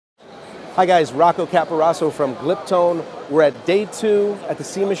Hi guys, Rocco Caparasso from Gliptone. We're at day 2 at the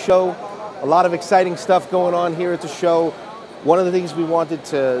SEMA show. A lot of exciting stuff going on here at the show. One of the things we wanted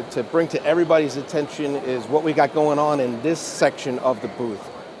to bring to everybody's attention is what we got going on in this section of the booth,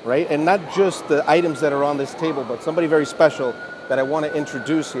 right? And not just the items that are on this table, but somebody very special that I want to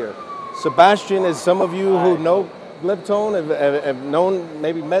introduce here. Sebastian, as some of you who know Gliptone have known,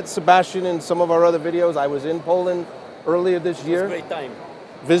 maybe met Sebastian in some of our other videos. I was in Poland earlier this year. It was a great time.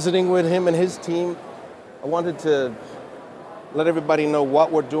 Visiting with him and his team. I wanted to let everybody know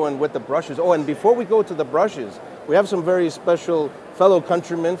what we're doing with the brushes. Oh, and before we go to the brushes, we have some very special fellow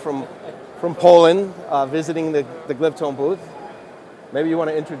countrymen from Poland visiting the Gliptone booth. Maybe you want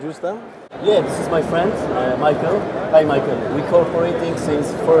to introduce them? Yeah, this is my friend, Michael. Hi, Michael. We're cooperating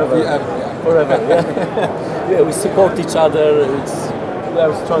since forever. Yeah. Forever, yeah. Yeah, we support each other. We are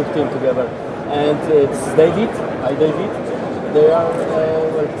a strong team together. And this is David. Hi, David. They are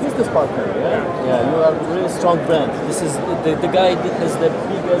business partner, yeah? Yeah, you are a really strong brand. This is the guy that has the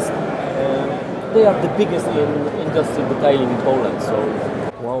biggest, they are the biggest in industrial detailing in Poland, so.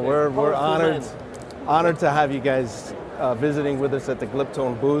 Well, we're honored to have you guys visiting with us at the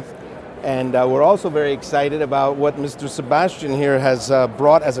Gliptone booth. And we're also very excited about what Mr. Sebastian here has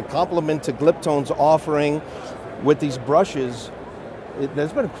brought as a compliment to Gliptone's offering with these brushes.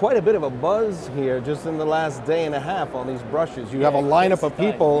 There's been quite a bit of a buzz here just in the last day and a half on these brushes. You have a lineup of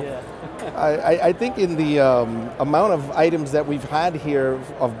people. Yeah. I think in the amount of items that we've had here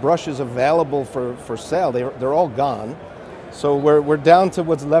of brushes available for sale, they're all gone. So we're down to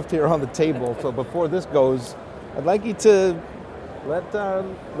what's left here on the table. So before this goes, I'd like you to let our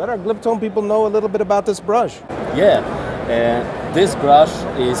Gliptone people know a little bit about this brush. Yeah, this brush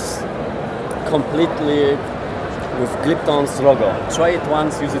is completely with Gliptone's logo. Try it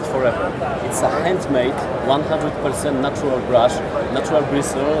once, use it forever. It's a handmade, 100% natural brush, natural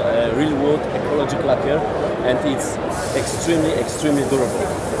bristle, real wood, ecological lacquer, and it's extremely durable.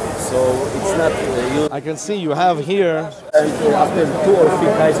 So it's not... I can see you have here... after 2 or 3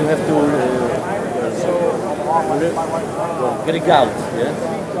 times you have to get it out, yeah?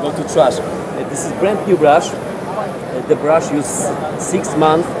 Go to trash. This is brand new brush. The brush used 6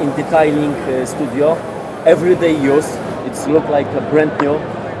 months in detailing studio. Everyday use, it's look like a brand new.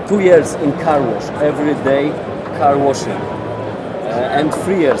 2 years in car wash, every day car washing, and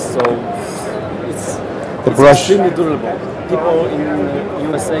 3 years. So it's extremely durable. People in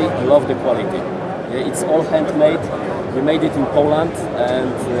USA love the quality. It's all handmade. We made it in Poland,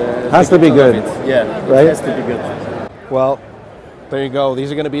 and has to be good. Yeah, right? It has to be good. Well, there you go.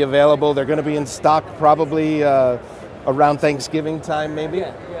 These are going to be available. They're going to be in stock probably around Thanksgiving time, maybe.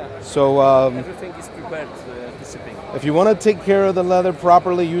 Yeah. So everything is prepared to shipping. If you want to take care of the leather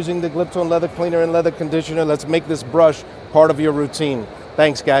properly using the Gliptone leather cleaner and leather conditioner, let's make this brush part of your routine.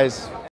 Thanks, guys.